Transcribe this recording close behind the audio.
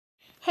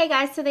Hey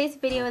guys, today's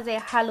video is a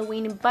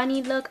Halloween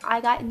bunny look.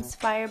 I got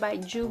inspired by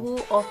Juhu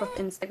off of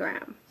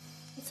Instagram.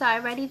 So I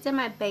already did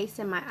my base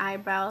and my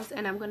eyebrows,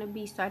 and I'm going to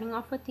be starting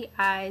off with the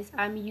eyes.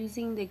 I'm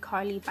using the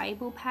Carli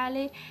Bybel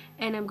palette,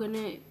 and I'm going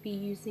to be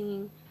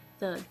using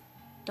the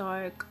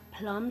dark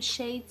plum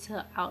shade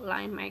to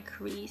outline my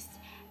crease.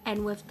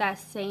 And with that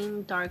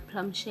same dark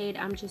plum shade,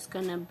 I'm just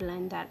going to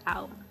blend that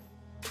out.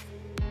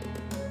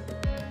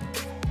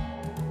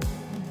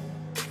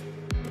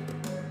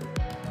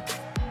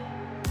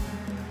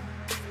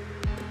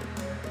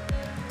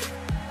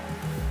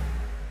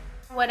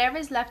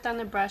 Whatever's left on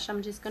the brush,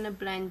 I'm just going to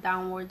blend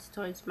downwards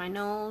towards my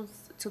nose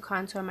to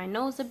contour my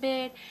nose a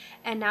bit.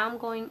 And now I'm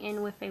going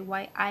in with a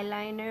white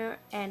eyeliner,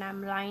 and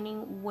I'm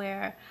lining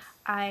where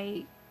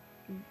I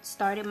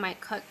started my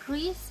cut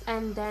crease,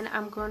 and then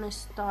I'm going to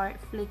start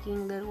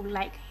flicking little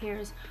light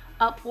hairs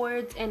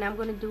upwards, and I'm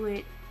going to do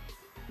it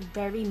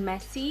very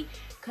messy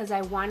because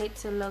I want it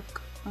to look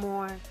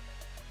more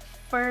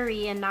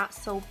furry and not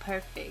so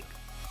perfect.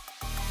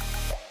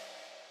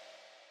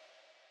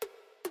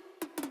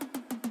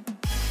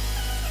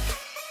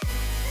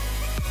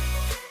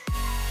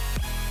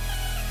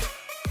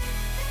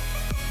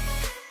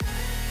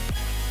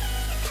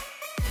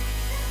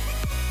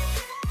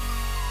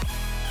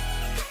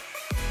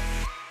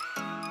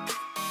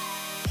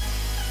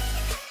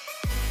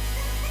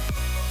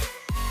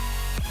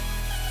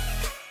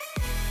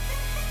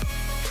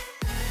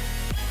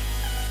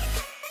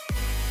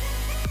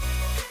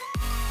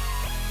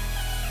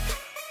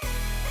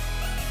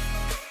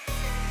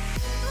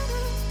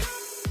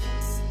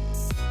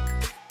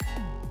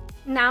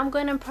 Now I'm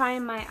going to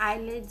prime my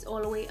eyelids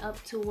all the way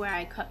up to where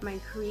I cut my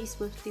crease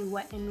with the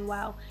Wet n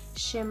Wild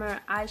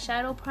Shimmer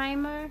eyeshadow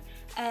primer,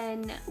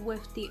 and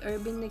with the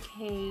Urban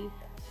Decay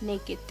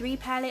Naked 3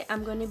 palette,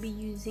 I'm going to be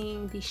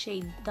using the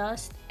shade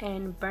Dust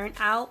and Burnt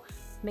Out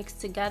mixed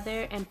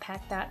together and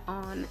pat that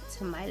on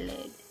to my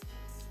lid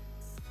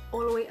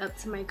all the way up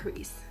to my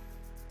crease.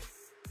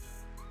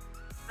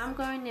 I'm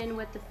going in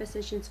with the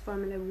Physicians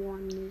Formula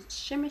Warm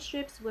Shimmer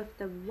Strips with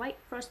the white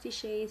frosty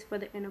shades for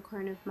the inner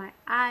corner of my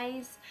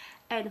eyes.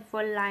 And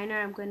for liner,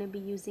 I'm going to be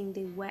using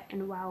the Wet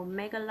n Wild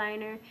Mega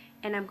Liner.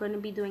 And I'm going to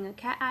be doing a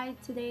cat eye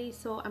today,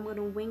 so I'm going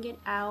to wing it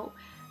out.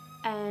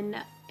 And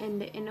in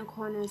the inner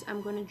corners,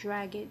 I'm going to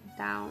drag it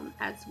down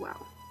as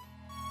well.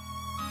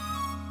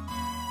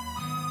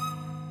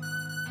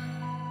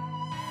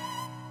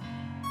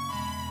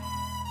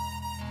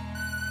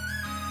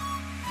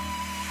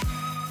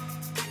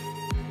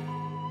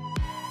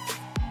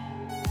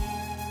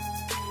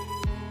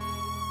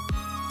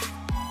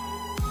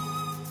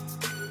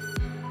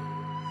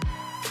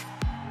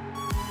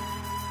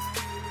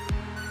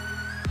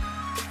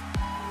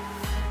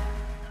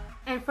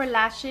 And for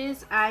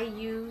lashes, I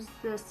use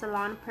the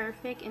Salon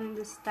Perfect in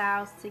the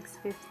style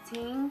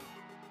 615.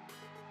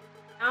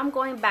 Now I'm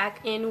going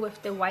back in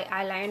with the white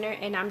eyeliner,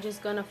 and I'm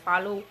just going to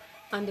follow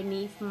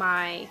underneath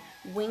my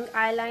wing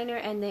eyeliner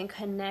and then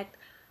connect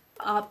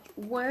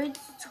upwards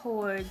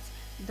towards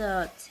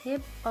the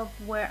tip of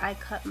where I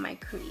cut my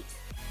crease.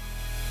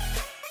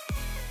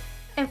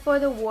 And for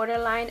the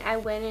waterline, I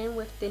went in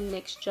with the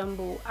NYX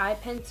Jumbo Eye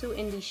Pencil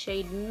in the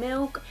shade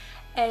Milk.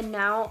 And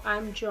now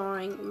I'm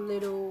drawing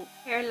little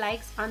hair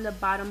likes on the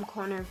bottom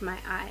corner of my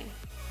eye.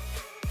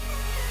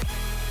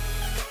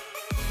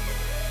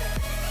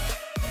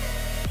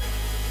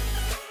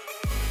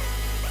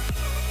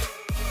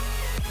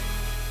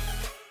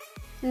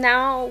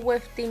 Now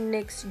with the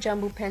NYX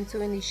Jumbo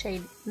Pencil in the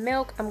shade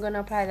Milk, I'm going to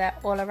apply that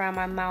all around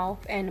my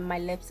mouth and my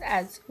lips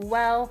as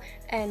well.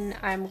 And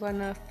I'm going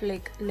to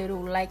flick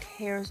little like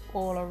hairs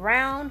all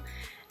around.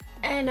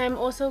 And I'm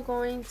also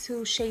going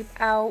to shape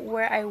out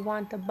where I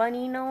want the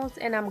bunny nose,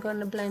 and I'm going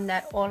to blend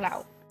that all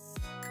out.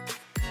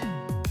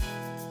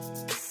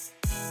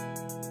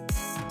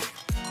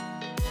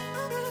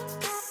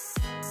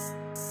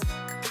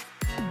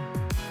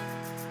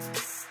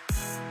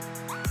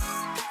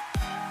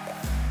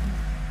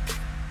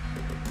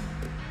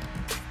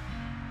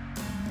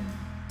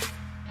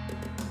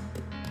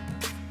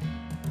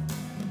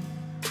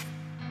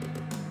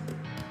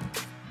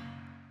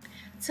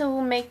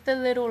 To make the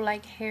little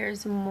like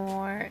hairs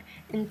more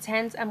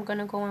intense, I'm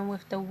gonna go in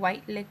with the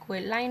white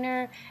liquid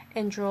liner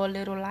and draw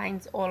little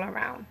lines all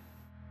around.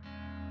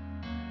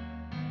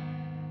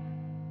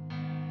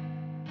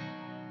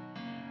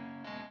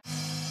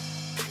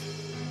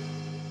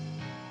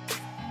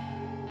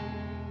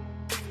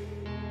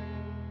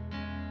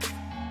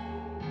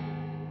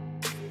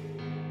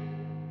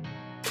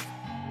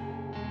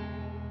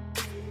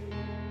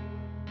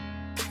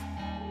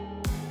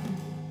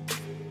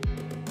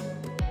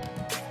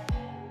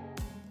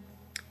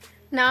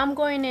 Now I'm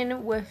going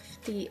in with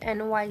the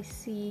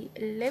NYC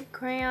lip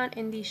crayon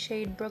in the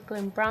shade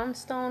Brooklyn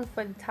Brownstone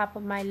for the top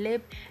of my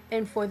lip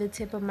and for the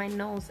tip of my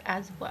nose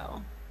as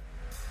well.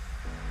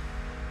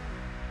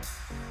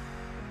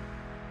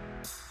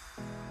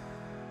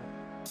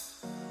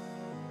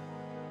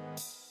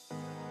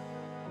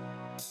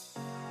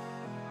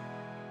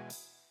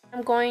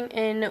 I'm going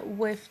in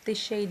with the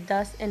shade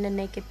Dust in the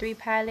Naked 3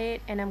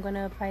 palette, and I'm going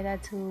to apply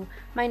that to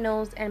my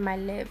nose and my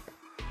lip.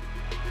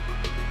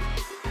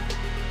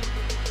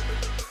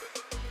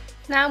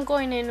 Now I'm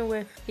going in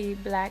with the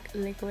black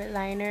liquid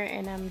liner,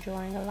 and I'm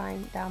drawing a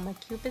line down my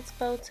cupid's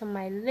bow to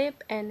my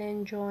lip, and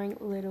then drawing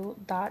little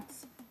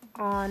dots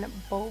on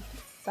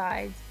both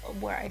sides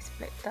where I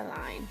split the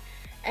line.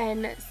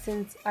 And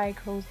since I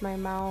closed my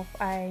mouth,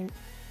 I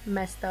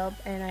messed up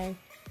and I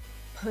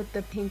put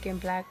the pink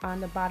and black on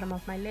the bottom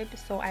of my lip,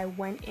 so I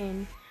went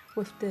in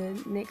with the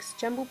NYX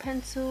jumbo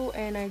pencil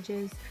and I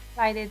just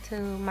applied it to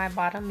my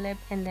bottom lip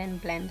and then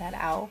blend that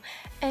out.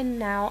 And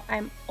now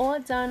I'm all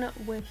done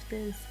with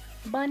this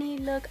bunny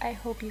look. I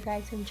hope you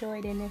guys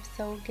enjoyed, and if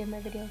so, give my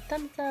video a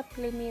thumbs up,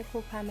 leave me a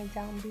cool comment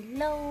down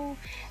below,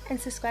 and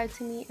subscribe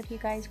to me if you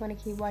guys want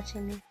to keep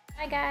watching me.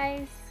 Bye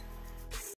guys.